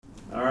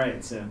All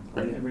right, so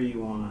whenever you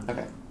want.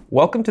 Okay.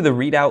 Welcome to the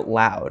Read Out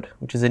Loud,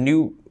 which is a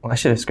new... Well, I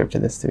should have scripted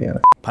this, to be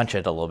honest. Punch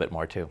it a little bit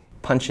more, too.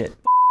 Punch it.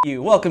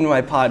 You. Welcome to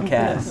my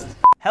podcast.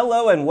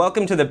 Hello, and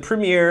welcome to the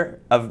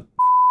premiere of...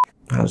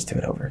 I'll just do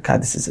it over. God,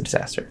 this is a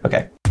disaster.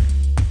 Okay.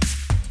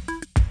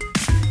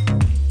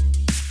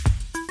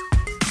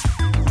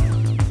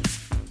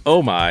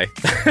 Oh my.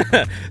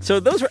 So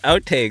those were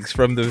outtakes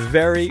from the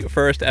very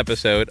first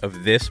episode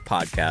of this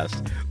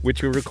podcast,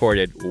 which we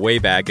recorded way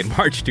back in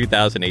March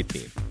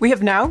 2018. We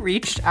have now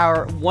reached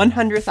our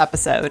 100th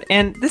episode,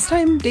 and this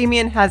time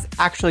Damien has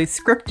actually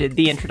scripted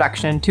the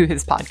introduction to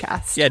his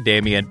podcast. Yeah,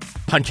 Damien,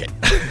 punch it.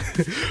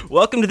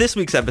 Welcome to this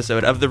week's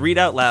episode of the Read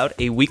Out Loud,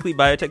 a weekly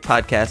biotech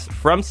podcast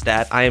from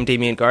STAT. I am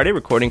Damien Garde,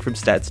 recording from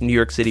STAT's New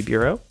York City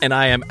bureau. And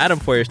I am Adam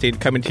Feuerstein,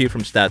 coming to you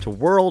from STAT's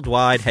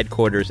worldwide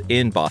headquarters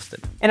in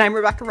Boston. And I'm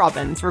Rebecca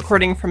Robbins,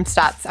 recording from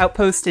STAT's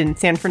outpost in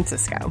San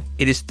Francisco.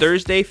 It is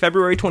Thursday,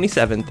 February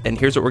 27th, and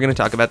here's what we're going to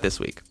talk about this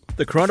week.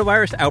 The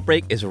coronavirus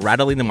outbreak is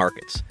rattling the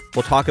markets.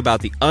 We'll talk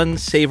about the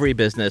unsavory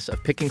business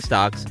of picking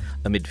stocks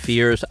amid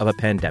fears of a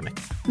pandemic.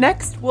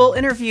 Next, we'll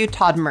interview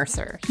Todd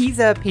Mercer. He's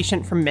a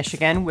patient from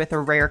Michigan with a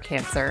rare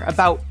cancer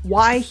about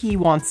why he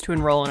wants to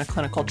enroll in a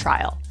clinical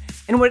trial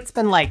and what it's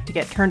been like to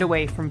get turned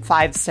away from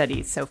 5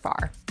 studies so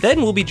far.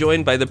 Then we'll be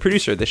joined by the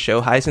producer of the show,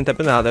 Hyacinth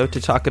Empanado,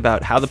 to talk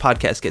about how the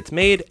podcast gets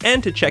made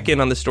and to check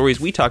in on the stories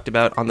we talked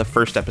about on the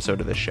first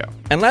episode of this show.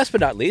 And last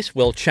but not least,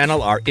 we'll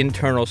channel our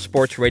internal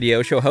sports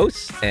radio show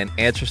hosts and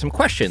answer some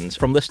questions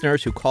from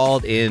listeners who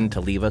called in to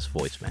leave us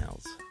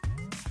voicemails.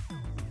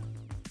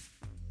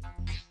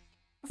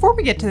 Before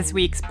we get to this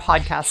week's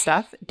podcast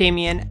stuff,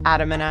 Damien,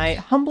 Adam, and I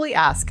humbly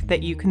ask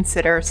that you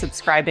consider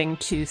subscribing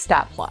to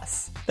Stat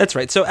Plus. That's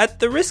right. So at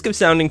the risk of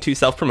sounding too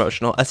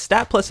self-promotional, a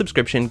Stat Plus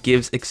subscription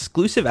gives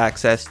exclusive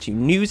access to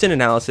news and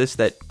analysis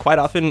that quite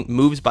often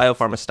moves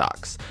biopharma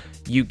stocks.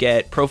 You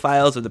get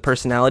profiles of the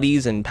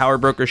personalities and power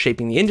brokers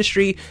shaping the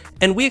industry,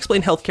 and we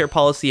explain healthcare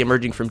policy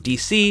emerging from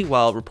DC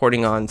while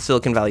reporting on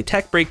Silicon Valley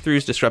tech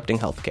breakthroughs disrupting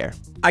healthcare.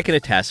 I can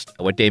attest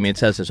what Damien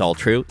says is all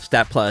true.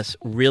 Stat Plus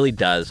really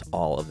does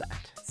all of that.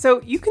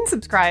 So you can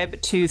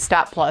subscribe to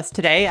Stat Plus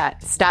today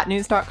at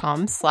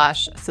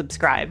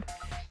statnews.com/subscribe.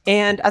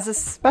 And as a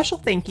special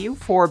thank you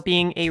for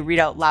being a Read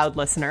Out Loud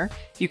listener,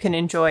 you can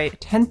enjoy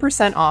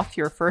 10% off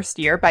your first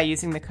year by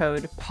using the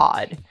code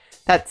POD.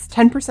 That's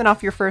 10%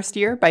 off your first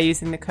year by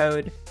using the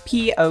code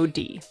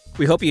POD.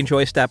 We hope you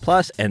enjoy Stat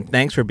Plus, and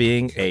thanks for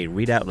being a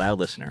Read Out Loud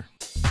listener.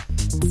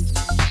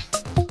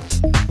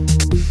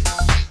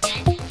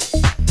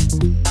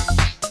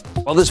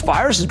 While this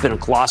virus has been a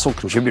colossal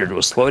contributor to a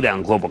slowdown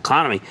in the global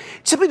economy,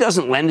 it simply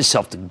doesn't lend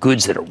itself to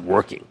goods that are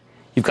working.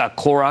 You've got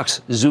Clorox,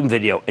 Zoom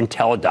Video, and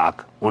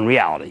Teladoc on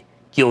reality,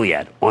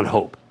 Gilead on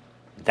hope.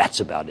 That's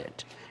about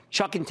it.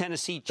 Chuck in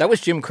Tennessee. That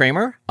was Jim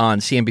Cramer on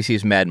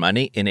CNBC's Mad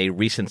Money in a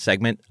recent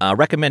segment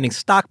recommending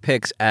stock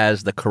picks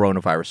as the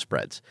coronavirus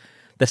spreads.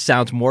 This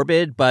sounds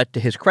morbid, but to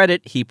his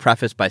credit, he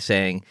prefaced by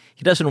saying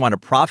he doesn't want to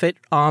profit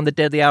on the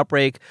deadly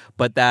outbreak,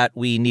 but that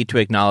we need to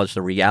acknowledge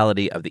the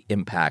reality of the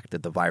impact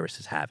that the virus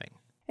is having.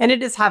 And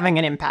it is having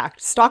an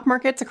impact. Stock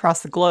markets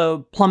across the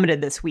globe plummeted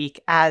this week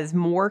as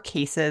more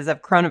cases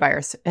of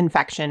coronavirus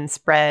infection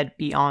spread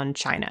beyond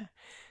China.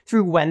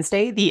 Through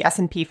Wednesday, the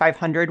S&P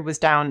 500 was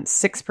down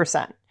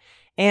 6%.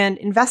 And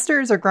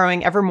investors are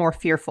growing ever more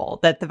fearful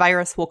that the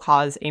virus will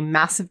cause a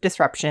massive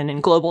disruption in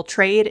global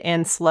trade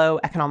and slow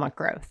economic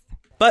growth.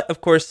 But,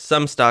 of course,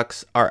 some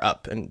stocks are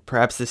up, and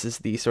perhaps this is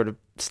the sort of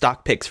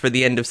stock picks for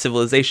the end of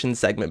civilization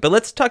segment. But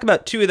let's talk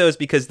about 2 of those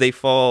because they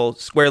fall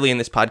squarely in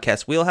this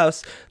podcast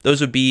wheelhouse. Those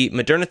would be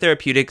Moderna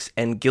Therapeutics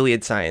and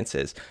Gilead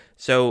Sciences.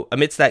 So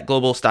amidst that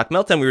global stock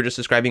meltdown we were just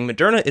describing,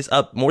 Moderna is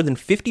up more than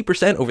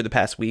 50% over the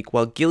past week,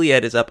 while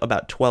Gilead is up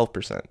about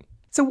 12%.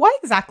 So why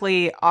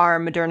exactly are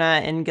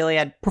Moderna and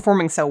Gilead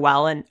performing so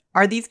well, and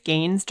are these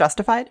gains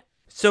justified?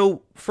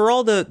 So for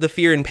all the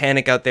fear and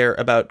panic out there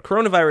about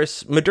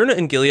coronavirus, Moderna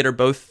and Gilead are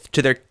both,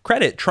 to their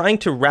credit, trying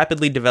to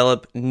rapidly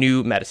develop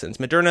new medicines.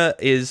 Moderna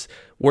is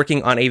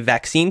working on a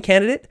vaccine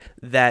candidate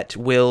that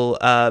will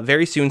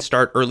very soon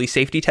start early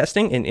safety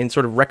testing in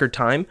sort of record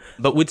time,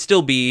 but would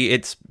still be,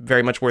 it's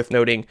very much worth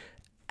noting,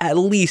 at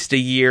least a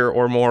year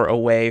or more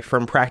away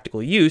from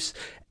practical use.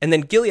 And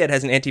then Gilead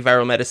has an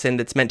antiviral medicine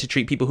that's meant to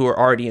treat people who are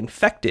already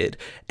infected.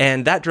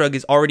 And that drug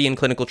is already in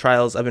clinical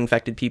trials of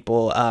infected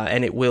people,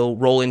 and it will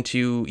roll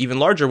into even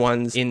larger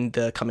ones in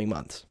the coming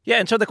months. Yeah,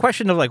 and so the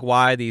question of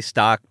why these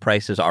stock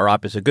prices are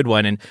up is a good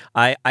one. And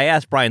I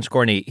asked Brian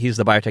Scorney, he's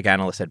the biotech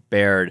analyst at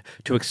Baird,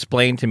 to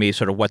explain to me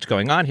sort of what's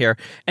going on here.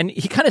 And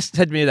he kind of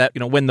said to me that,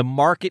 when the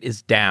market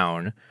is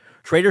down,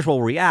 traders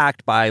will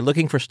react by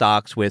looking for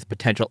stocks with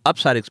potential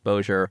upside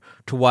exposure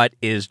to what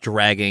is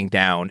dragging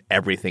down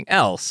everything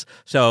else.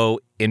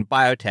 So in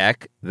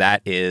biotech,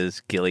 that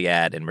is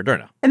Gilead and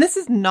Moderna. And this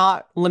is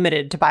not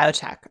limited to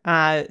biotech.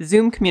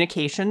 Zoom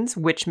Communications,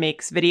 which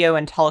makes video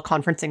and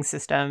teleconferencing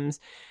systems,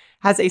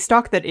 has a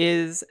stock that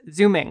is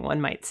zooming,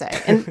 one might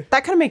say. And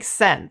that kind of makes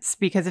sense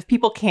because if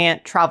people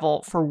can't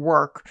travel for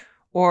work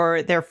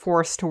or they're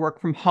forced to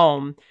work from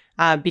home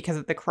because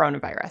of the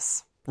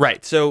coronavirus.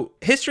 Right. So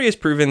history has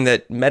proven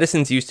that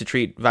medicines used to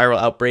treat viral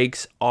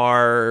outbreaks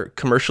are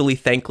commercially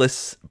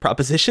thankless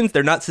propositions.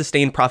 They're not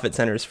sustained profit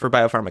centers for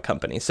biopharma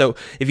companies. So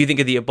if you think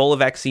of the Ebola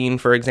vaccine,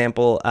 for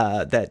example,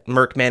 that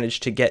Merck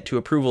managed to get to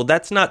approval,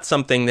 that's not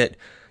something that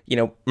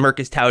Merck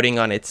is touting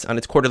on its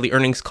quarterly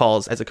earnings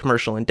calls as a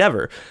commercial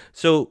endeavor.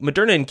 So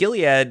Moderna and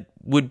Gilead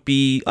would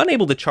be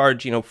unable to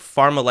charge,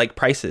 pharma-like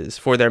prices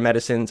for their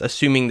medicines,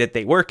 assuming that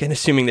they work and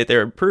assuming that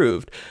they're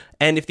approved.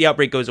 And if the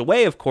outbreak goes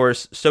away, of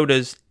course, so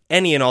does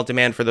any and all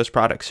demand for those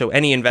products. So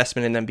any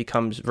investment in them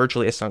becomes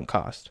virtually a sunk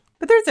cost.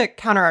 But there's a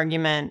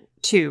counter-argument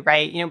too,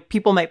 right?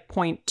 People might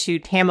point to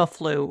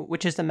Tamiflu,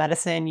 which is a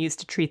medicine used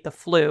to treat the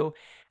flu,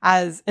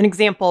 as an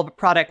example of a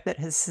product that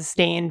has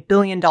sustained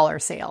billion-dollar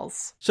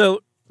sales.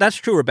 So that's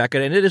true,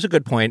 Rebecca, and it is a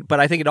good point, but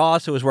I think it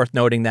also is worth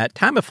noting that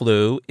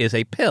Tamiflu is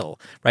a pill,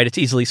 right? It's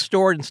easily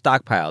stored and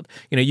stockpiled.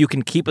 You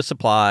can keep a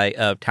supply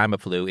of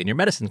Tamiflu in your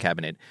medicine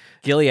cabinet.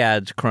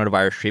 Gilead's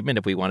coronavirus treatment,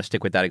 if we want to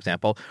stick with that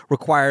example,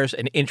 requires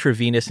an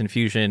intravenous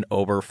infusion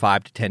over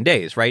 5 to 10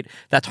 days, right?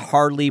 That's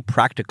hardly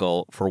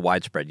practical for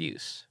widespread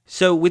use.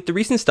 So with the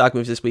recent stock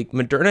moves this week,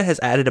 Moderna has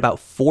added about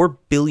 $4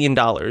 billion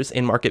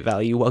in market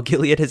value, while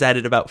Gilead has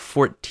added about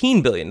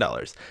 $14 billion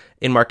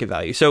in market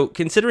value. So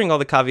considering all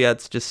the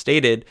caveats just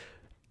stated,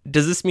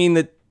 does this mean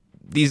that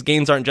these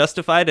gains aren't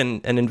justified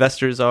and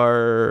investors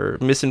are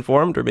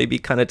misinformed or maybe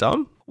kind of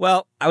dumb?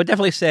 Well, I would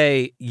definitely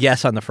say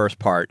yes on the first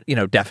part,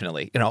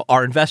 definitely.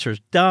 Are investors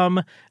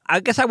dumb? I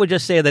guess I would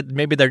just say that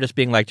maybe they're just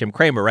being like Jim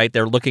Cramer, right?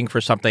 They're looking for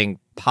something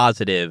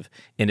positive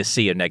in a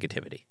sea of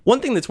negativity. One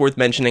thing that's worth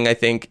mentioning, I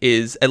think,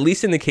 is at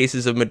least in the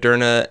cases of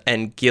Moderna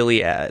and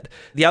Gilead,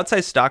 the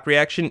outsized stock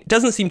reaction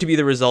doesn't seem to be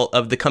the result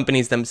of the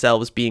companies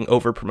themselves being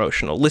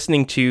over-promotional.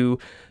 Listening to,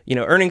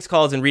 earnings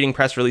calls and reading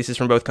press releases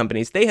from both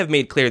companies, they have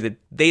made clear that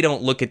they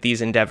don't look at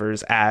these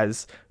endeavors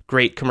as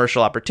great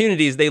commercial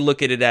opportunities. They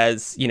look at it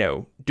as,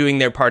 doing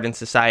their part in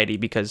society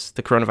because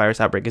the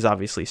coronavirus outbreak is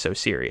obviously so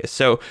serious.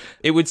 So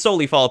it would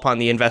solely fall upon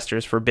the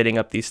investors for bidding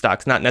up these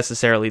stocks, not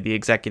necessarily the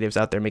executives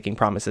out there making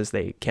promises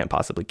they can't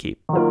possibly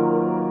keep.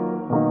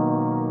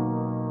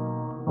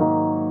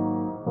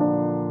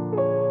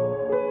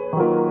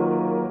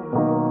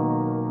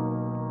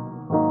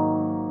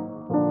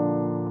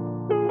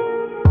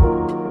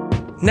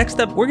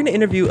 Next up, we're going to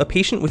interview a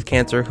patient with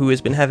cancer who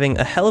has been having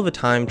a hell of a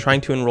time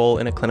trying to enroll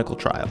in a clinical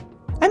trial.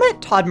 I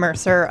met Todd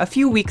Mercer a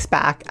few weeks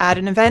back at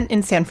an event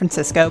in San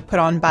Francisco put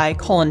on by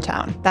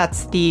Colontown.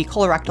 That's the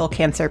colorectal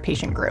cancer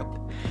patient group.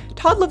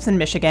 Todd lives in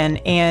Michigan,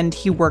 and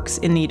he works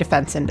in the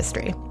defense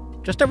industry.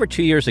 Just over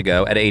 2 years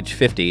ago, at age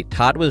 50,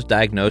 Todd was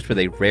diagnosed with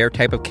a rare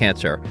type of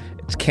cancer.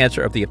 It's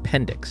cancer of the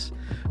appendix.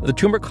 The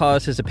tumor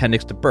caused his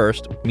appendix to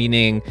burst,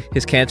 meaning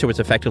his cancer was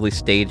effectively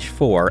stage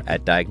 4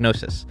 at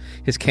diagnosis.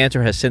 His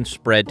cancer has since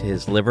spread to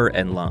his liver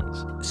and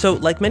lungs. So,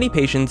 like many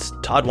patients,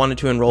 Todd wanted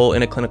to enroll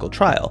in a clinical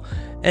trial.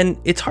 And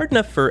it's hard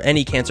enough for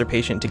any cancer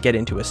patient to get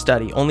into a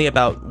study. Only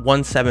about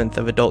 1/7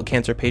 of adult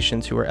cancer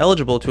patients who are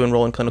eligible to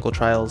enroll in clinical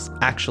trials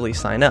actually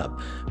sign up.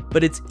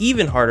 But it's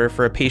even harder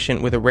for a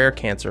patient with a rare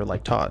cancer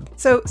like Todd.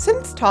 So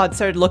since Todd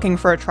started looking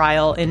for a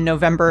trial in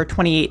November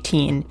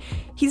 2018,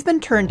 he's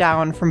been turned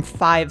down from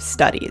 5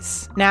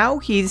 studies. Now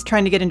he's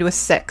trying to get into a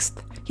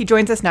 6th. He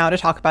joins us now to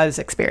talk about his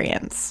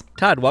experience.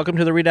 Todd, welcome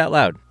to the Read Out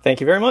Loud.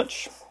 Thank you very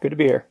much. Good to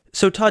be here.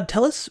 So Todd,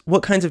 tell us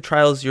what kinds of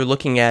trials you're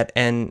looking at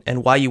and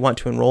why you want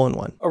to enroll in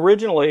one.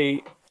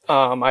 Originally,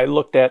 I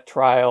looked at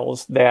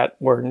trials that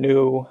were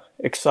new,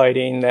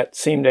 exciting, that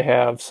seemed to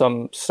have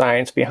some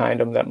science behind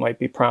them that might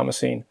be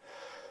promising.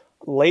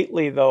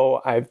 Lately,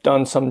 though, I've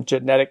done some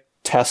genetic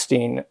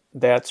testing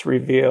that's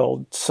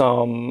revealed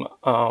some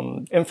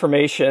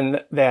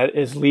information that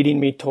is leading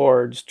me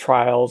towards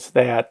trials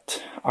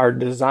that are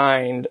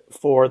designed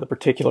for the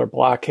particular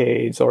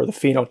blockades or the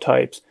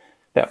phenotypes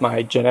that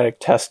my genetic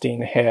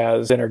testing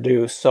has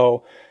introduced.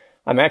 So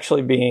I'm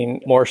actually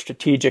being more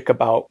strategic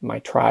about my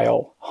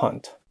trial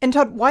hunt. And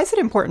Todd, why is it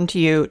important to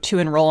you to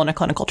enroll in a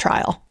clinical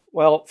trial?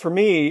 Well, for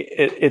me,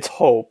 it's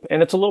hope,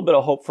 and it's a little bit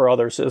of hope for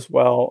others as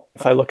well.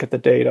 If I look at the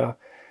data,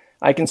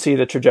 I can see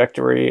the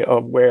trajectory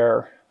of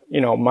where,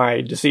 my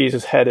disease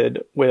is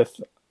headed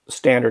with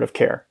standard of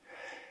care.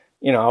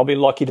 I'll be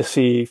lucky to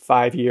see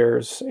 5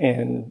 years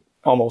and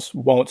almost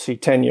won't see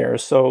 10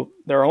 years. So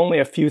there are only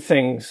a few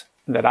things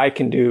that I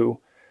can do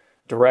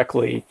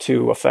directly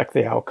to affect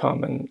the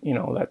outcome. And,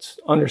 that's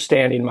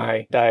understanding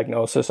my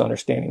diagnosis,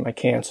 understanding my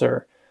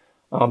cancer,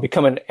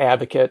 become an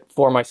advocate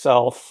for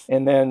myself.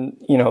 And then,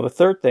 the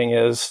third thing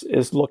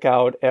is look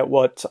out at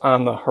what's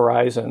on the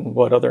horizon,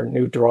 what other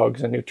new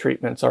drugs and new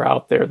treatments are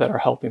out there that are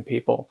helping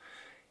people.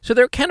 So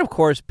there can, of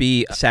course,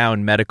 be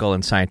sound medical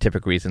and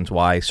scientific reasons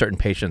why certain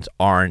patients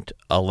aren't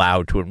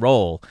allowed to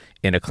enroll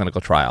in a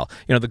clinical trial.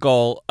 The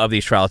goal of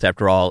these trials,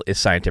 after all, is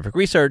scientific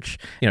research,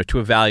 to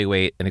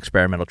evaluate an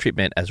experimental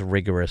treatment as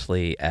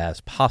rigorously as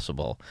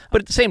possible.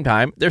 But at the same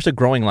time, there's a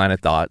growing line of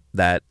thought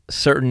that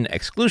certain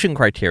exclusion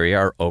criteria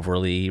are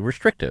overly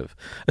restrictive,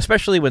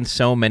 especially when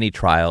so many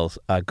trials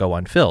go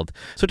unfilled.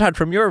 So Todd,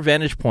 from your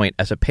vantage point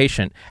as a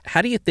patient,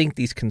 how do you think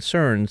these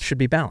concerns should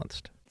be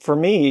balanced? For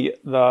me,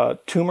 the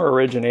tumor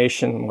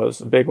origination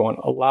was a big one.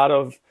 A lot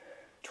of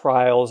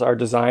trials are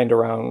designed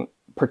around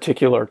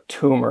particular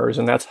tumors,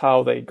 and that's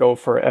how they go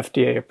for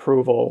FDA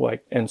approval.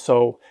 And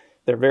so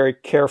they're very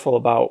careful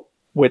about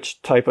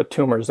which type of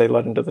tumors they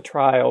let into the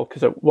trial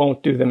because it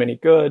won't do them any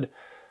good.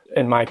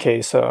 In my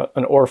case,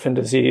 an orphan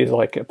disease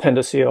like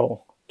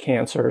appendiceal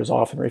cancer is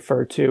often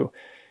referred to.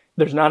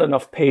 There's not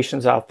enough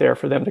patients out there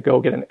for them to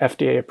go get an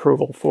FDA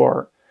approval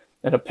for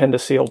an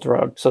appendiceal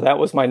drug. So that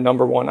was my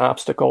number one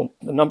obstacle.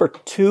 The number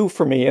two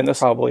for me, and this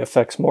probably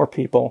affects more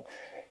people,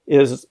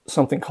 is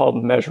something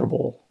called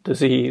measurable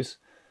disease.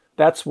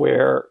 That's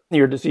where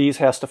your disease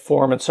has to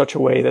form in such a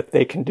way that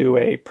they can do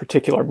a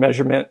particular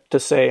measurement to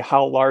say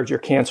how large your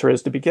cancer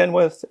is to begin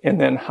with, and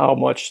then how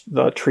much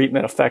the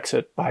treatment affects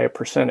it by a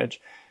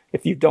percentage.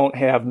 If you don't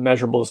have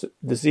measurable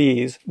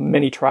disease,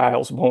 many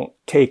trials won't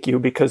take you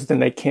because then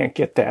they can't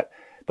get that.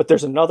 But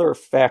there's another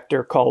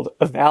factor called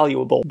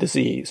evaluable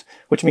disease,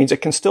 which means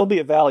it can still be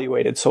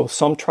evaluated. So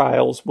some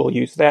trials will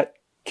use that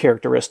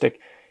characteristic.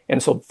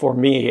 And so for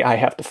me, I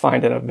have to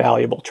find an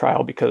evaluable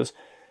trial because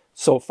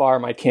so far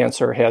my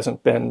cancer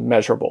hasn't been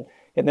measurable.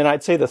 And then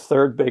I'd say the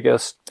third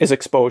biggest is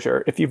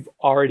exposure. If you've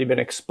already been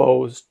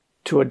exposed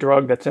to a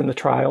drug that's in the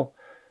trial,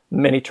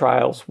 many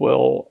trials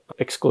will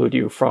exclude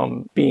you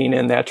from being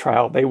in that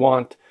trial. They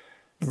want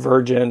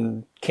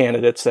virgin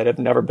candidates that have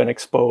never been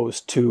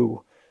exposed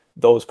to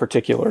those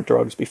particular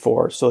drugs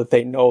before so that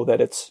they know that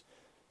it's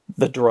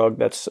the drug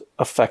that's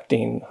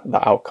affecting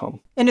the outcome.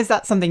 And is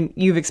that something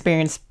you've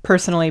experienced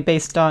personally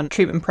based on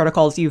treatment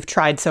protocols you've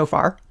tried so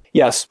far?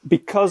 Yes,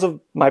 because of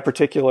my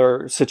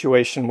particular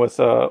situation with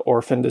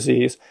orphan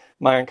disease,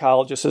 my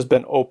oncologist has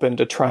been open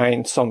to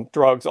trying some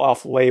drugs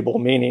off-label,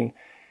 meaning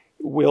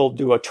we'll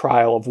do a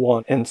trial of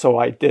one. And so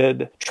I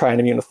did try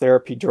an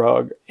immunotherapy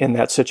drug in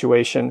that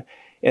situation.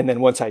 And then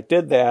once I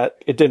did that,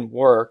 it didn't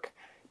work.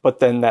 But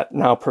then that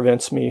now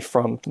prevents me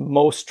from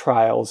most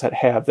trials that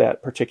have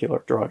that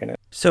particular drug in it.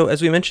 So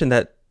as we mentioned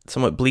that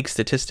somewhat bleak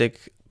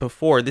statistic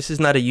before, this is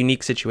not a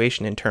unique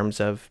situation in terms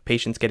of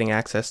patients getting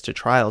access to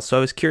trials. So I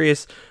was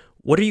curious,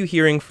 what are you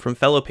hearing from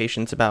fellow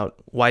patients about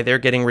why they're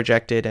getting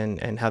rejected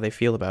and how they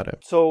feel about it?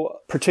 So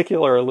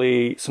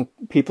particularly, some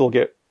people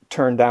get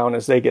turned down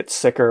as they get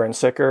sicker and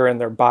sicker, and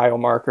their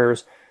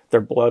biomarkers, their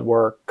blood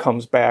work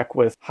comes back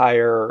with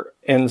higher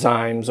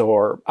enzymes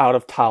or out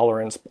of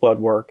tolerance blood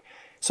work.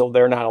 So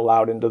they're not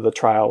allowed into the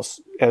trials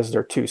as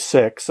they're too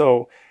sick.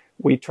 So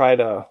we try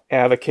to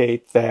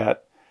advocate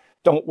that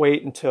don't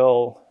wait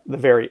until the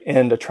very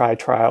end to try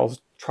trials.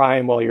 Try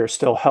them while you're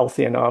still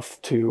healthy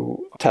enough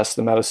to test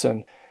the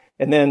medicine.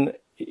 And then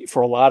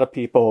for a lot of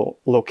people,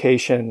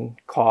 location,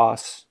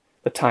 costs,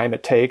 the time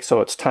it takes,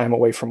 so it's time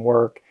away from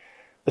work.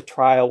 The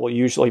trial will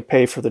usually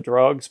pay for the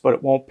drugs, but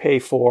it won't pay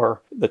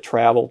for the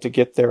travel to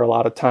get there a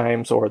lot of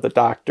times or the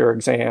doctor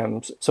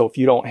exams. So if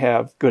you don't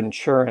have good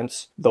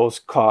insurance, those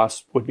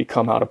costs would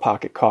become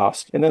out-of-pocket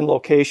costs. And then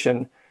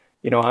location,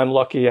 I'm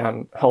lucky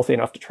I'm healthy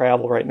enough to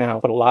travel right now,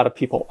 but a lot of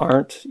people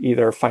aren't,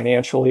 either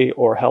financially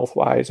or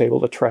health-wise,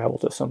 able to travel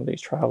to some of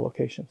these trial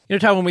locations.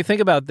 Tom, when we think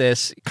about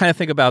this, kind of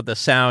think about the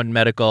sound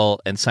medical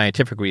and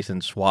scientific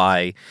reasons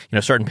why,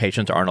 certain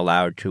patients aren't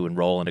allowed to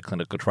enroll in a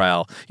clinical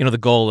trial. The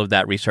goal of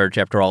that research,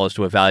 after all, is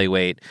to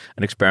evaluate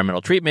an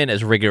experimental treatment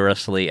as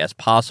rigorously as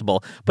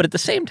possible. But at the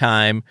same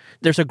time,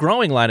 there's a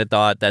growing line of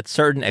thought that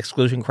certain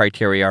exclusion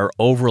criteria are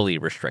overly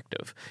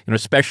restrictive,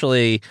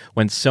 especially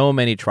when so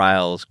many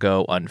trials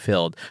go unfilled.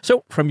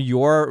 So from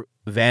your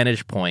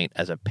vantage point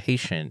as a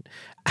patient,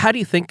 how do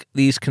you think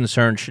these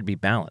concerns should be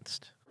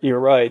balanced? You're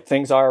right.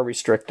 Things are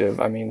restrictive.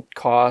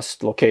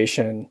 Cost,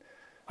 location.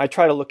 I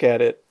try to look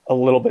at it a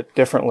little bit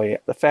differently.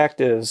 The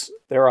fact is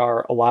there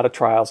are a lot of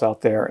trials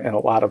out there and a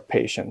lot of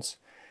patients,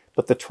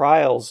 but the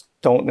trials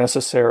don't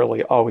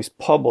necessarily always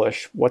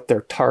publish what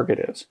their target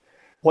is.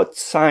 What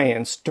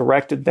science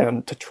directed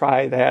them to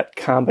try that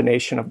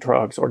combination of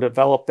drugs or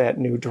develop that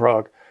new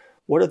drug?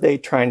 What are they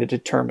trying to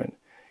determine?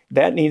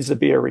 That needs to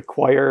be a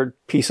required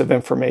piece of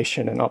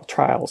information in all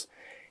trials.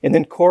 And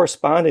then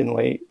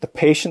correspondingly, the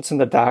patients and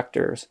the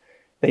doctors,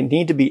 they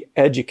need to be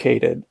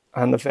educated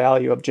on the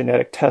value of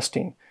genetic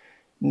testing.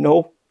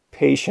 No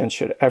patient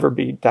should ever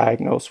be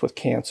diagnosed with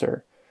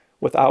cancer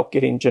without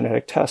getting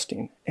genetic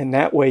testing. And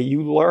that way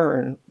you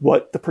learn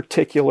what the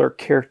particular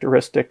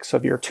characteristics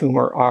of your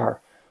tumor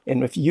are.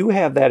 And if you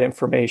have that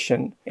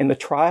information and the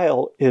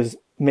trial is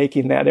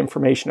making that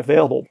information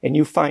available, and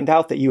you find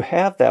out that you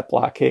have that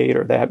blockade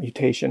or that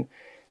mutation,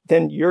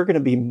 then you're going to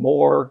be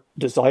more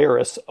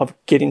desirous of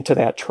getting to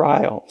that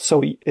trial.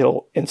 So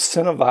it'll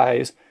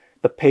incentivize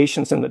the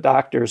patients and the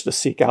doctors to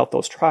seek out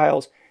those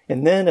trials.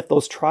 And then if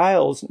those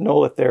trials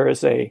know that there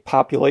is a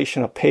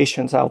population of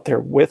patients out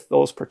there with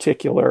those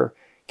particular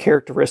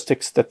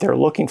characteristics that they're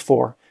looking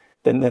for,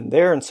 then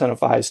they're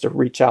incentivized to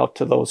reach out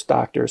to those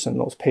doctors and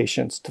those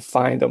patients to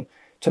find them,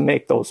 to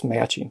make those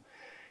matching.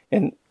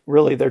 And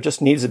really, there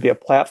just needs to be a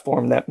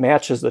platform that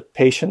matches the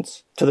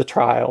patients to the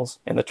trials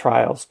and the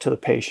trials to the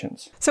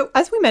patients. So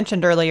as we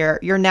mentioned earlier,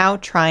 you're now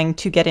trying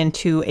to get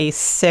into a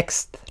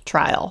sixth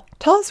trial.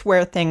 Tell us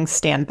where things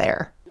stand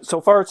there. So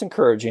far, it's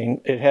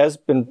encouraging. It has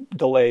been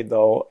delayed,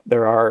 though.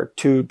 There are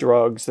 2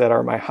 drugs that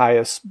are my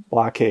highest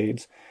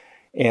blockades,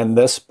 and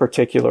this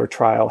particular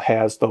trial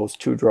has those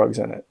 2 drugs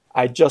in it.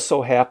 I just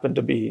so happened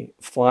to be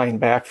flying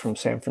back from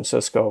San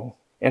Francisco,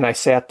 and I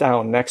sat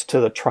down next to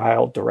the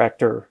trial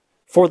director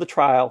for the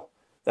trial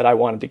that I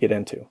wanted to get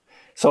into.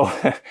 So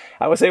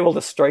I was able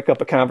to strike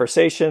up a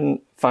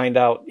conversation, find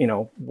out,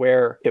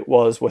 where it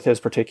was with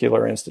his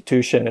particular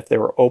institution, if there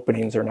were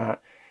openings or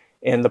not.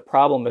 And the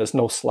problem is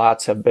no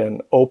slots have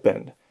been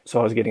opened. So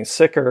I was getting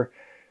sicker.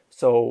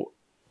 So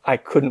I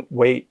couldn't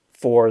wait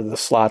for the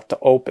slot to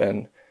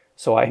open.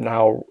 So I'm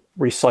now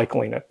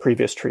recycling a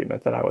previous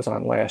treatment that I was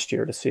on last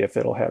year to see if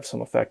it'll have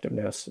some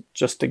effectiveness,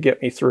 just to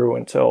get me through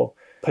until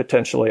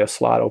potentially a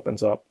slot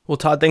opens up. Well,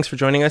 Todd, thanks for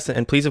joining us.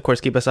 And please, of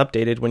course, keep us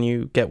updated when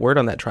you get word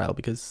on that trial,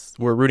 because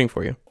we're rooting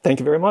for you. Thank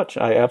you very much.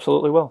 I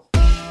absolutely will.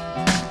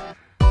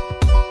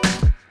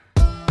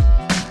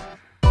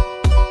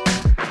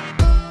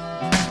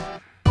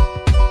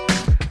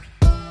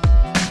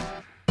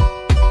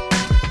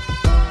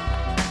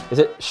 Is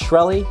it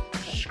Shkreli?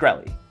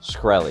 Shkreli.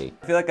 Shkreli.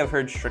 I feel like I've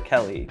heard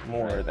Shkreli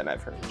more than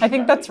I've heard. I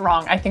think that's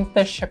wrong. I think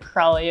the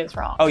Shkreli is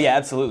wrong. Oh, yeah,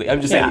 absolutely. I'm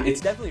just saying,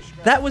 it's definitely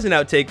Shkreli. That was an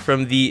outtake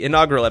from the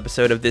inaugural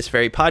episode of this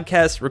very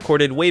podcast,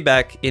 recorded way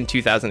back in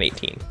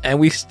 2018. And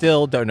we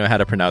still don't know how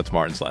to pronounce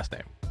Martin's last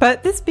name.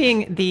 But this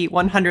being the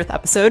 100th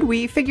episode,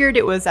 we figured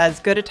it was as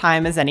good a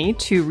time as any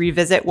to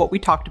revisit what we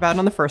talked about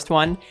on the first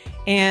one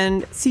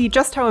and see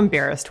just how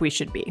embarrassed we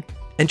should be.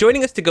 And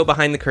joining us to go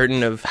behind the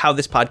curtain of how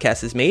this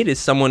podcast is made is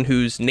someone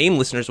whose name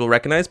listeners will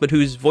recognize, but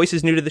whose voice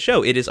is new to the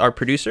show. It is our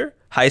producer,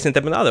 Hyacinth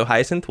Emanado.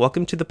 Hyacinth,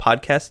 welcome to the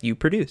podcast you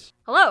produce.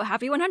 Hello,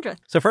 happy 100th.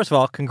 So first of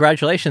all,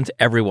 congratulations,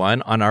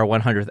 everyone, on our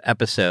 100th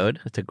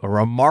episode. It's a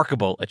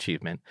remarkable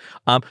achievement.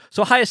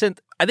 So Hyacinth,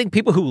 I think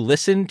people who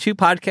listen to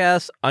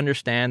podcasts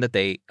understand that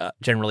they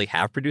generally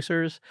have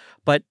producers,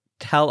 but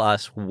tell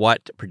us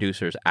what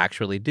producers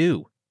actually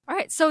do. All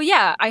right, so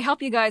yeah, I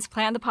help you guys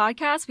plan the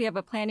podcast. We have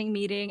a planning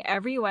meeting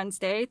every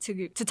Wednesday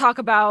to talk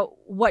about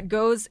what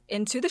goes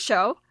into the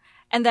show.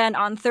 And then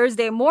on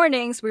Thursday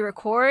mornings, we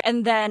record.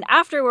 And then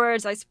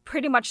afterwards, I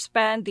pretty much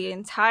spend the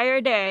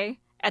entire day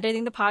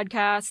editing the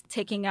podcast,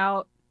 taking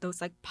out those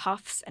like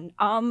puffs and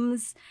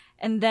ums.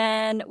 And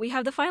then we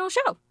have the final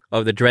show.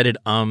 Oh, the dreaded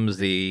ums,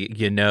 the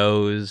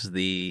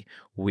the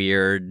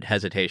weird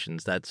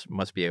hesitations. That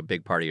must be a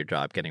big part of your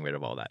job, getting rid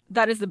of all that.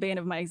 That is the bane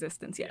of my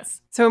existence,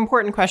 yes. So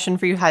important question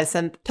for you,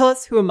 Hyacinth. Tell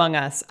us who among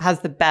us has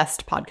the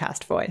best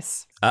podcast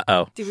voice.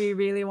 Uh-oh. Do we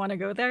really want to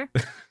go there?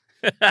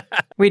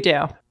 We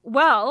do.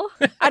 Well,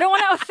 I don't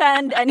want to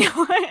offend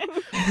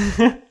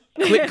anyone.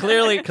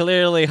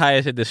 Clearly,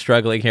 Hyacinth is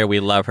struggling here. We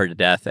love her to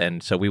death,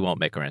 and so we won't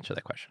make her answer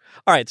that question.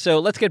 All right, so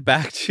let's get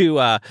back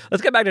to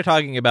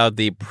talking about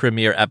the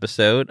premiere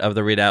episode of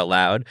the Read Out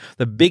Loud.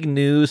 The big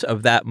news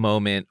of that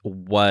moment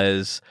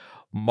was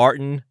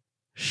Martin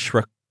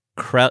Shkreli.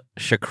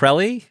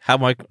 How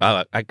am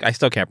I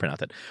still can't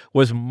pronounce it.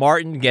 Was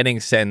Martin getting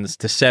sentenced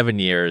to 7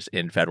 years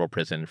in federal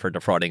prison for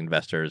defrauding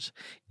investors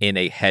in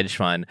a hedge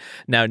fund?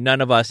 Now,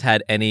 none of us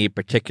had any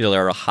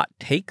particular hot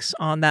takes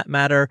on that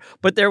matter,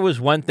 but there was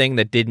one thing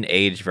that didn't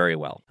age very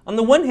well. On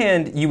the one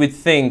hand, you would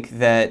think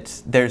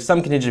that there's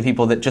some contingent of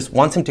people that just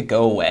wants him to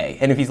go away.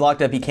 And if he's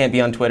locked up, he can't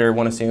be on Twitter,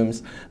 one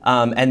assumes.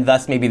 And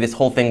thus, maybe this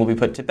whole thing will be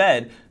put to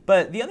bed.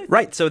 But the other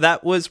right, so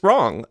that was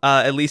wrong,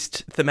 at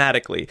least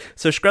thematically.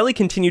 So Shkreli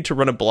continued to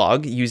run a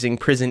blog using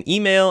prison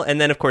email. And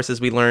then, of course,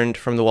 as we learned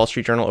from the Wall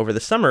Street Journal over the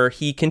summer,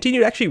 he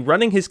continued actually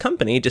running his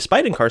company,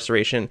 despite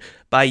incarceration,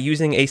 by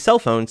using a cell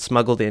phone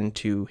smuggled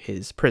into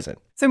his prison.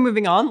 So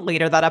moving on,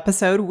 later that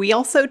episode, we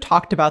also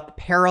talked about the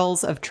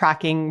perils of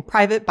tracking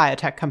private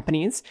biotech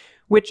companies,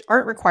 which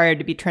aren't required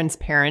to be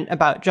transparent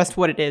about just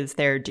what it is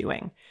they're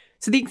doing.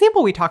 So the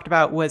example we talked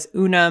about was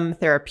Unum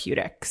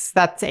Therapeutics.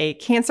 That's a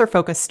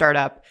cancer-focused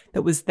startup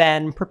that was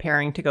then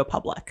preparing to go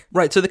public.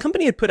 Right, so the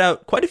company had put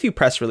out quite a few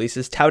press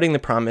releases touting the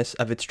promise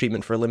of its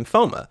treatment for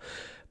lymphoma.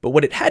 But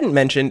what it hadn't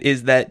mentioned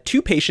is that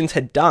 2 patients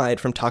had died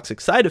from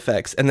toxic side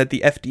effects and that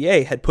the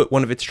FDA had put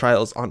one of its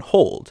trials on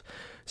hold.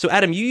 So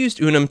Adam, you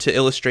used Unum to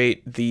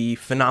illustrate the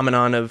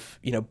phenomenon of,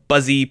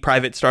 buzzy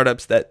private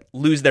startups that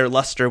lose their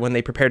luster when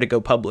they prepare to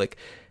go public.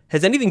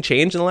 Has anything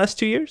changed in the last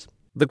 2 years?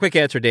 The quick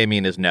answer,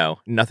 Damien, is no.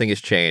 Nothing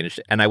has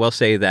changed. And I will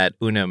say that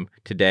Unum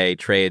today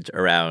trades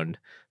around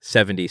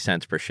 70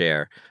 cents per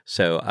share.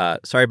 So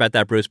sorry about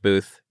that, Bruce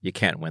Booth. You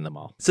can't win them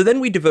all. So then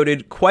we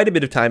devoted quite a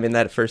bit of time in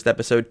that first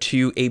episode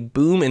to a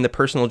boom in the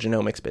personal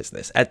genomics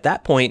business. At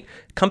that point,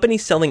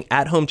 companies selling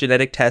at-home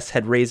genetic tests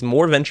had raised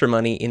more venture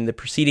money in the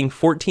preceding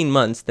 14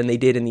 months than they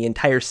did in the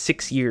entire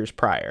 6 years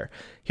prior.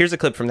 Here's a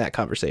clip from that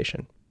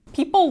conversation.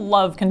 People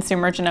love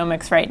consumer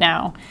genomics right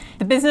now.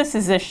 The business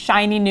is a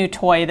shiny new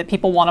toy that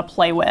people want to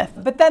play with.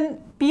 But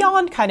then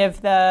beyond kind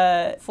of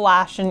the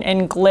flash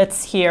and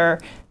glitz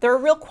here, there are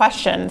real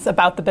questions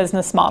about the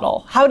business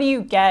model. How do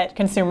you get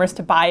consumers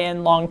to buy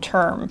in long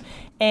term?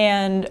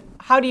 And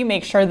how do you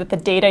make sure that the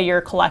data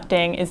you're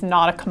collecting is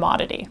not a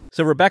commodity?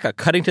 So Rebecca,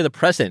 cutting to the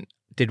present,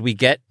 did we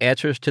get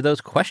answers to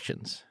those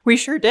questions? We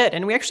sure did.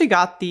 And we actually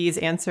got these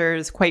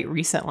answers quite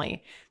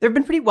recently. There have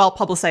been pretty well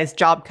publicized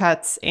job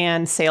cuts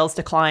and sales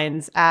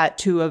declines at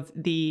two of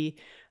the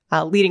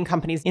leading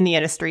companies in the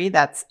industry.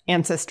 That's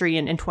Ancestry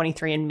and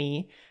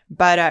 23andMe.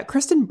 But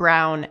Kristen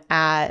Brown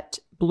at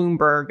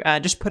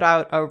Bloomberg just put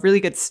out a really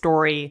good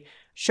story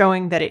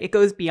showing that it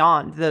goes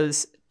beyond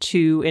those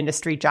two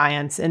industry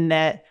giants, and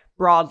that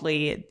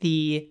broadly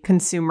the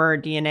consumer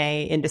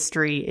DNA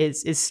industry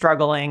is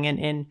struggling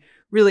and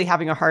really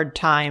having a hard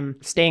time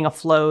staying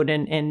afloat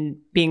and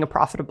being a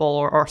profitable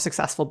or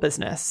successful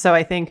business. So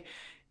I think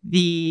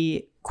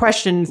the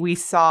questions we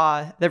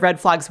saw, the red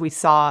flags we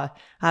saw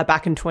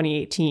back in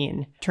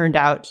 2018 turned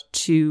out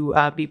to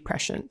be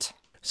prescient.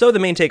 So the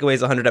main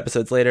takeaways 100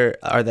 episodes later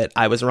are that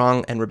I was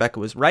wrong and Rebecca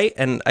was right.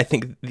 And I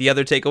think the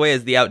other takeaway,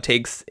 as the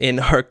outtakes in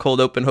our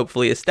cold open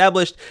hopefully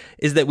established,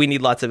 is that we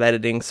need lots of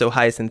editing. So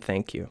Hyacinth,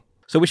 thank you.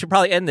 So we should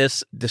probably end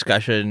this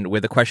discussion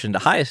with a question to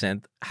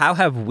Hyacinth. How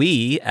have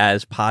we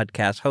as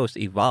podcast hosts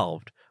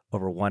evolved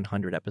over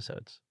 100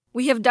 episodes?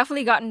 We have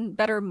definitely gotten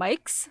better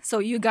mics, so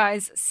you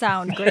guys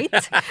sound great.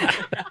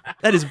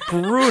 That is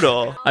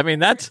brutal. I mean,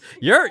 that's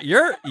you're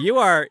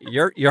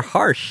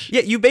harsh.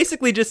 Yeah, you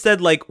basically just said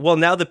like, well,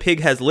 now the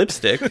pig has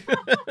lipstick. No,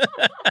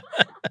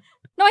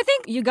 I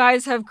think you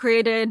guys have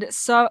created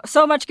so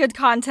much good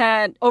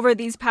content over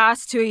these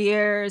past 2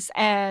 years,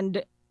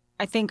 and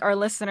I think our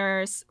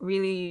listeners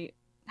really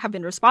have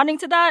been responding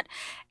to that.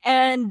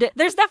 And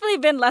there's definitely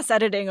been less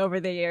editing over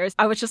the years.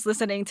 I was just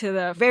listening to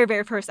the very,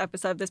 very first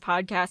episode of this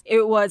podcast.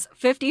 It was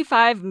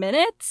 55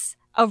 minutes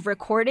of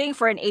recording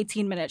for an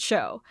 18-minute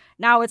show.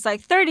 Now it's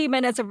like 30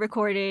 minutes of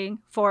recording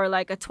for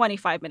like a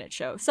 25-minute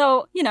show.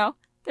 So, you know,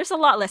 there's a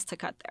lot less to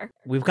cut there.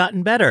 We've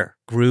gotten better.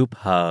 Group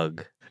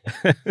hug.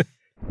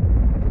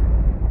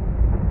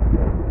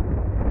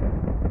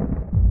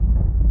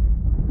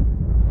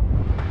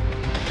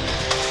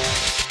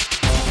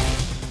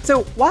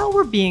 So while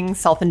we're being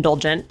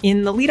self-indulgent,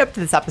 in the lead up to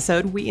this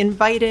episode, we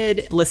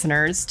invited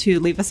listeners to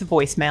leave us a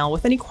voicemail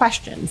with any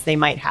questions they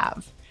might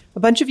have. A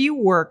bunch of you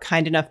were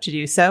kind enough to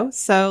do so,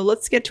 so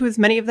let's get to as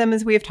many of them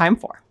as we have time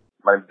for.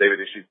 My name's David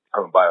Ishii.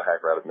 I'm a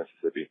biohacker out of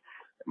Mississippi.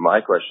 My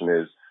question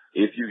is,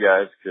 if you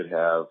guys could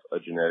have a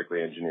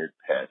genetically engineered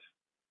pet,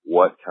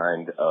 what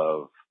kind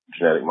of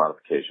genetic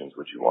modifications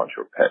would you want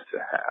your pet to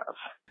have?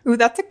 Ooh,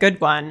 that's a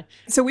good one.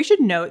 So we should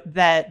note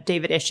that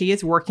David Ishii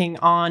is working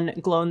on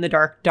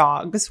glow-in-the-dark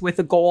dogs with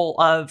the goal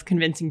of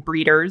convincing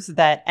breeders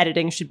that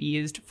editing should be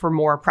used for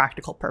more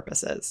practical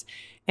purposes.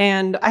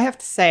 And I have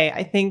to say,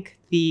 I think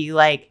the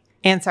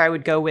answer I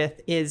would go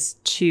with is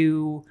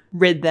to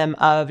rid them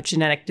of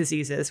genetic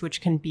diseases,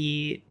 which can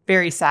be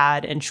very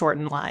sad and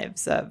shorten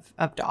lives of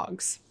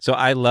dogs. So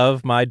I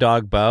love my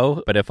dog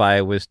Bo, but if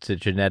I was to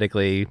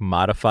genetically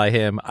modify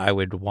him, I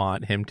would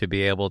want him to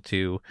be able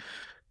to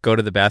go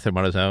to the bathroom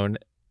on his own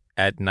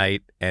at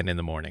night and in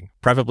the morning,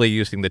 preferably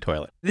using the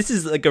toilet. This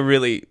is like a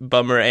really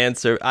bummer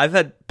answer. I've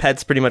had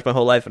pets pretty much my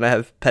whole life, and I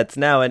have pets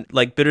now. And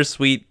like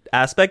bittersweet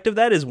aspect of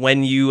that is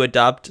when you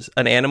adopt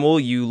an animal,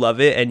 you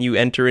love it, and you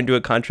enter into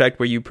a contract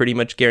where you pretty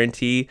much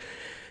guarantee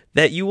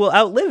that you will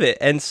outlive it.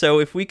 And so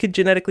if we could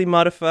genetically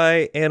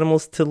modify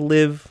animals to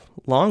live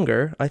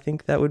longer, I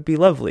think that would be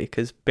lovely,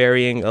 because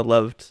burying a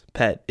loved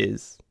pet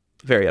is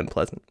very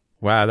unpleasant.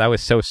 Wow, that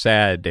was so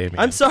sad, Damien.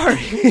 I'm sorry.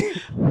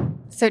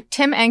 So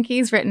Tim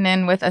Enke's written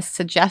in with a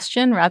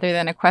suggestion rather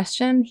than a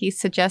question. He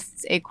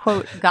suggests a,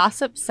 quote,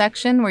 gossip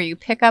section where you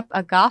pick up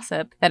a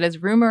gossip that is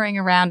rumoring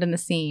around in the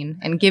scene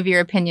and give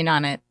your opinion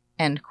on it,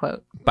 end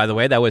quote. By the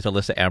way, that was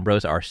Alyssa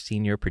Ambrose, our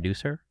senior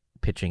producer,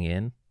 pitching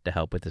in to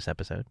help with this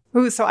episode.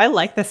 Ooh, so I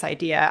like this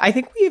idea. I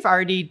think we've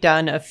already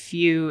done a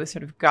few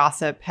sort of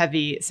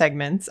gossip-heavy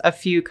segments. A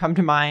few come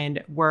to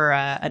mind were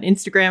an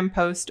Instagram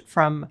post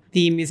from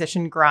the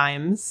musician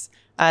Grimes,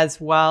 as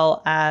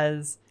well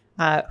as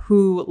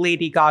who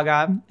Lady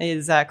Gaga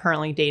is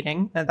currently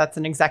dating. That's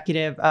an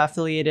executive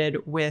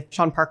affiliated with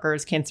Sean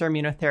Parker's Cancer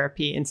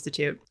Immunotherapy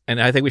Institute.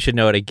 And I think we should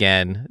note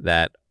again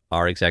that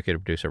our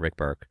executive producer, Rick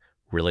Burke,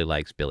 really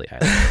likes Billie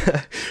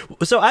Eilish.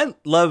 So I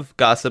love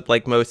gossip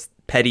like most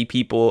petty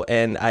people,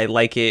 and I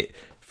like it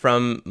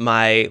from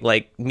my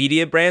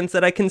media brands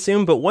that I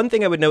consume. But one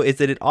thing I would note is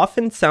that it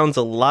often sounds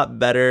a lot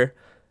better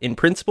in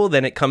principle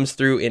than it comes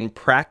through in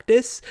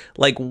practice.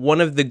 Like,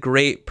 one of the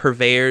great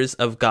purveyors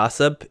of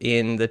gossip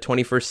in the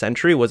 21st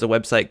century was a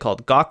website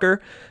called Gawker.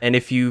 And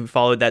if you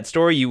followed that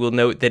story, you will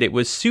note that it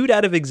was sued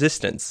out of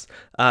existence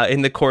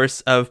in the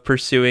course of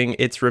pursuing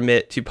its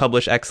remit to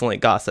publish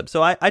excellent gossip.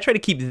 So I try to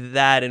keep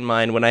that in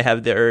mind when I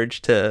have the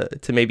urge to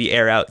maybe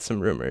air out some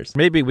rumors.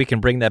 Maybe we can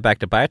bring that back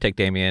to biotech,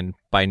 Damien,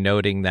 by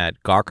noting that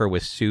Gawker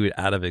was sued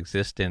out of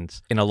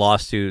existence in a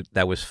lawsuit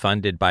that was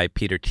funded by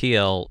Peter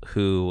Thiel,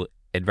 who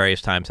at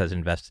various times has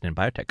invested in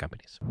biotech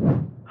companies.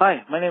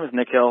 Hi, my name is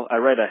Nick Hill. I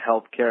write a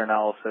healthcare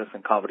analysis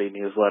and comedy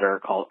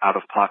newsletter called Out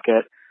of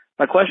Pocket.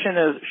 My question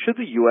is, should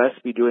the U.S.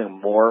 be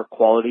doing more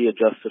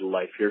quality-adjusted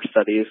life year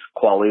studies,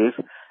 QALYs,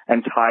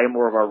 and tie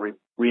more of our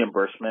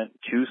reimbursement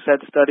to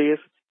said studies?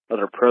 Are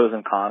there pros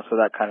and cons to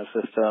that kind of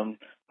system?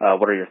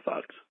 What are your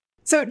thoughts?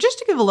 So just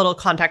to give a little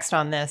context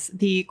on this,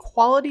 the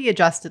quality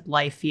adjusted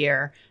life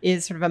year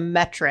is sort of a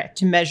metric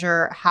to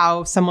measure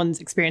how someone's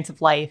experience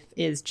of life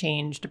is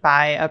changed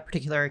by a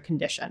particular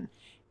condition.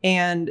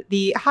 And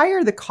the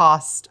higher the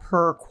cost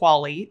per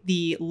QALY,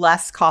 the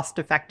less cost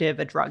effective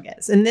a drug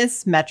is. And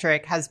this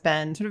metric has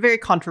been sort of very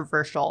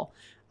controversial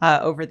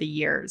over the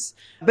years.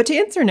 But to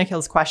answer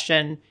Nikhil's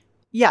question,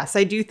 yes,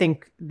 I do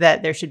think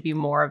that there should be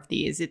more of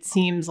these. It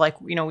seems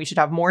like, we should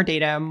have more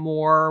data,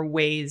 more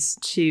ways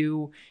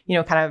to,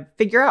 kind of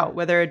figure out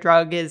whether a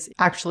drug is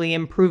actually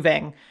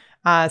improving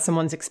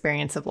someone's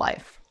experience of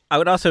life. I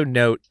would also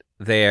note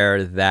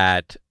there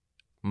that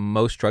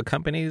most drug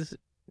companies,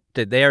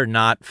 they are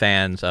not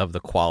fans of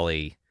the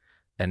QALY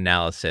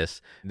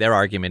analysis. Their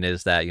argument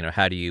is that,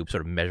 how do you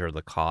sort of measure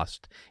the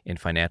cost in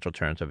financial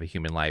terms of a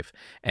human life?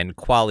 And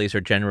QALYs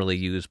are generally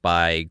used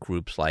by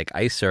groups like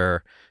ICER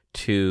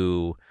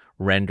to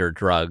render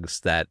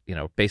drugs that,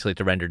 basically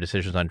to render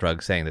decisions on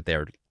drugs saying that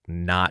they're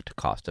not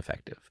cost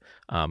effective.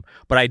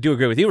 But I do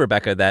agree with you,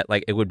 Rebecca, that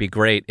it would be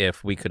great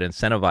if we could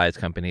incentivize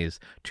companies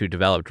to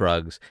develop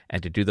drugs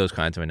and to do those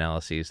kinds of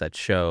analyses that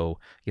show,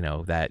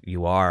 that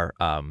you are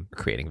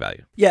creating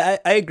value. Yeah,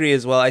 I agree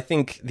as well. I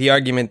think the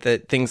argument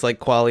that things like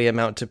QALY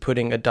amount to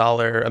putting a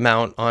dollar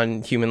amount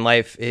on human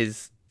life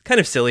is kind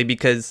of silly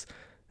because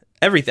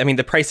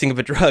the pricing of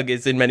a drug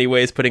is in many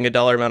ways putting a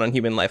dollar amount on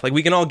human life.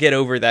 We can all get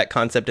over that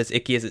concept, as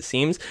icky as it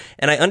seems.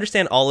 And I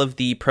understand all of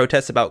the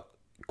protests about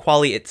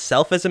QALY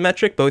itself as a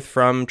metric, both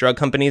from drug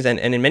companies and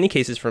in many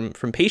cases from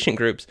patient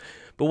groups.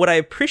 But what I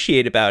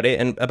appreciate about it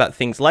and about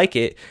things like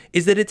it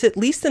is that it's at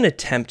least an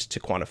attempt to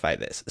quantify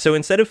this. So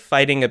instead of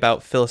fighting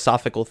about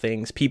philosophical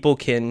things, people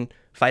can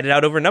fight it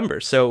out over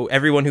numbers. So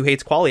everyone who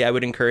hates QALY, I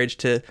would encourage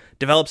to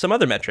develop some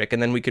other metric,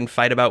 and then we can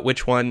fight about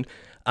which one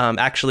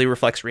actually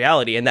reflects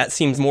reality. And that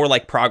seems more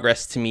like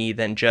progress to me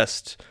than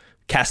just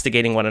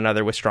castigating one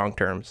another with strong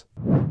terms.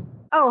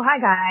 Oh, hi,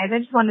 guys. I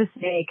just wanted to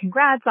say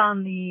congrats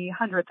on the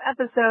 100th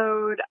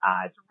episode.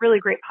 It's a really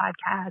great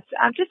podcast.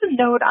 Just a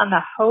note on the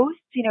hosts,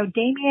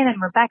 Damien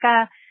and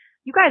Rebecca,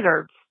 you guys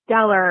are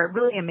stellar,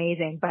 really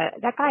amazing.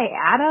 But that guy,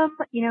 Adam,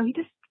 he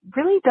just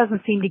really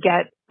doesn't seem to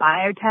get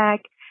biotech.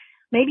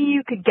 Maybe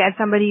you could get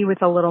somebody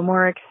with a little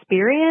more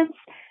experience.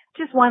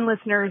 Just one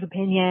listener's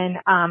opinion.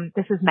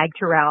 This is Meg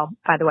Terrell,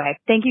 by the way.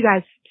 Thank you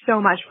guys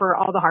so much for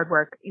all the hard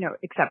work,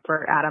 except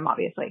for Adam,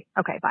 obviously.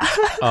 Okay, bye.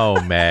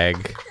 Oh,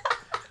 Meg.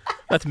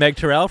 That's Meg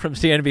Terrell from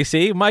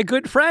CNBC, my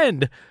good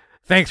friend.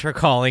 Thanks for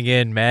calling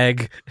in,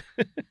 Meg.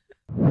 Hey,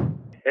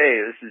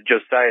 this is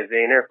Josiah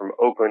Zahner from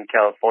Oakland,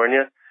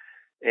 California,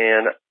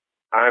 and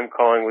I'm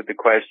calling with the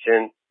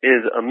question,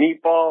 is a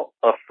meatball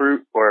a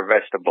fruit or a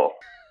vegetable?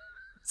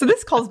 So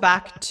this calls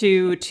back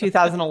to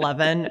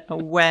 2011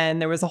 when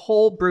there was a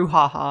whole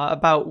brouhaha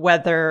about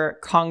whether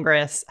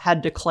Congress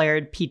had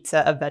declared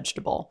pizza a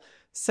vegetable.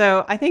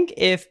 So I think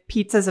if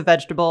pizza's a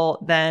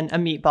vegetable, then a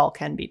meatball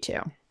can be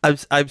too.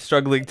 I'm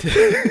struggling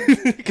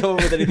to come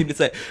up with anything to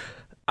say.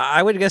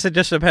 I would guess it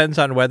just depends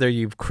on whether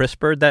you've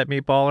crispered that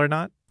meatball or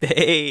not.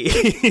 Hey.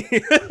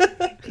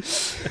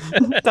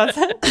 Does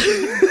it?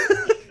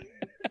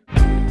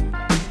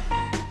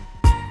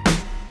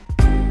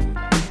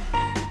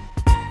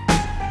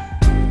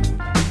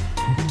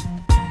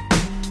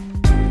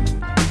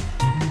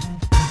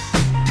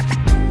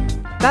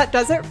 That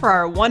does it for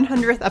our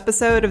 100th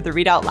episode of the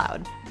Read Out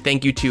Loud.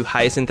 Thank you to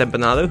Hyacinth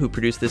Empanado, who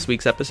produced this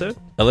week's episode.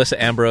 Alyssa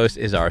Ambrose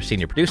is our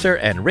senior producer,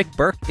 and Rick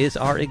Burke is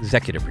our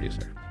executive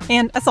producer.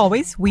 And as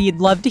always, we'd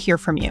love to hear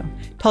from you.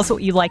 Tell us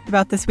what you liked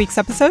about this week's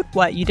episode,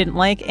 what you didn't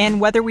like, and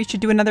whether we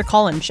should do another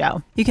call-in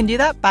show. You can do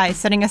that by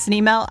sending us an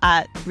email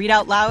at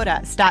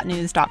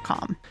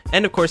readoutloud@statnews.com.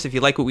 And of course, if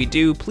you like what we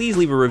do, please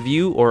leave a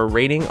review or a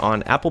rating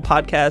on Apple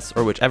Podcasts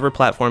or whichever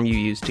platform you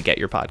use to get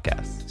your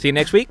podcasts. See you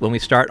next week when we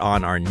start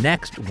on our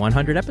next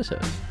 100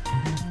 episodes.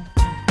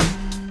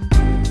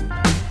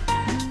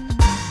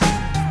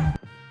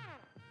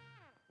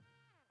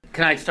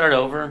 Can I start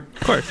over? Of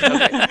course.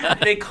 Okay.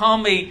 They call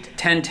me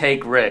 10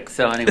 Take Rick.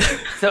 So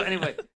anyway.